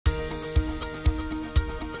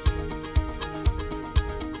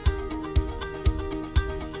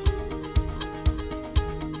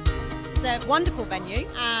a wonderful venue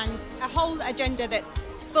and a whole agenda that's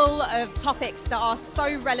full of topics that are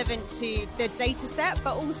so relevant to the data set,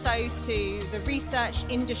 but also to the research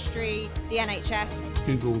industry, the NHS.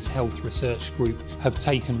 Google's health research group have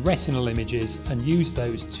taken retinal images and used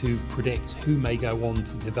those to predict who may go on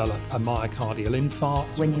to develop a myocardial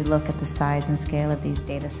infarct. When you look at the size and scale of these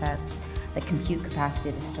data sets, the compute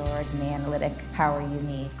capacity, the storage and the analytic power you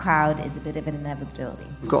need, cloud is a bit of an inevitability.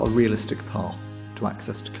 We've got a realistic path to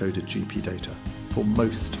access decoded GP data for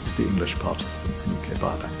most of the English participants in UK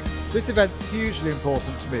Biobank. This event's hugely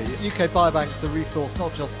important to me. UK Biobank's a resource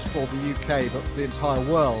not just for the UK but for the entire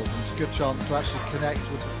world, and it's a good chance to actually connect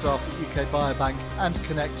with the staff at UK Biobank and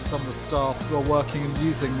connect to some of the staff who are working and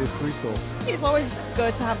using this resource. It's always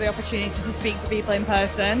good to have the opportunity to speak to people in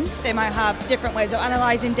person. They might have different ways of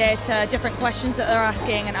analysing data, different questions that they're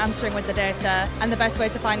asking and answering with the data, and the best way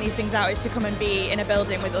to find these things out is to come and be in a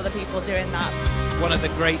building with other people doing that. One of the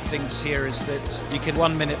great things here is that you can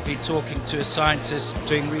 1 minute be talking to a scientist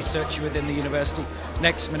doing research within the university,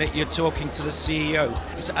 next minute you're talking to the CEO.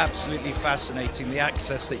 It's absolutely fascinating, the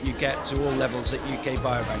access that you get to all levels at UK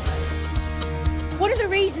Biobank. One of the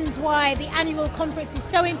reasons why the annual conference is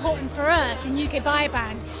so important for us in UK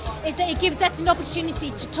Biobank is that it gives us an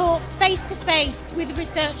opportunity to talk face to face with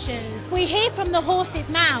researchers. We hear from the horse's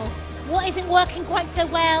mouth what isn't working quite so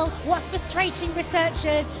well, what's frustrating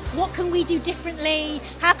researchers, what can we do differently,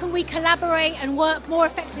 how can we collaborate and work more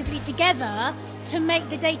effectively together to make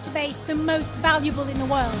the database the most valuable in the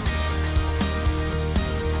world.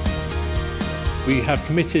 We have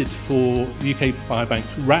committed for UK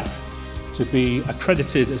Biobank's RAP to be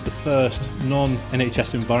accredited as the first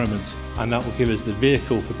non-NHS environment, and that will give us the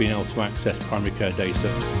vehicle for being able to access primary care data.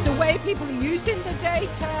 The way people are using the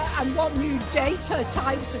data and what new data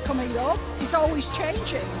types are coming up is always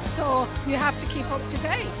changing, so you have to keep up to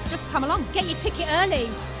date. Just come along, get your ticket early,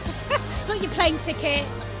 book your plane ticket,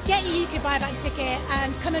 get your UK Biobank ticket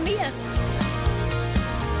and come and meet us.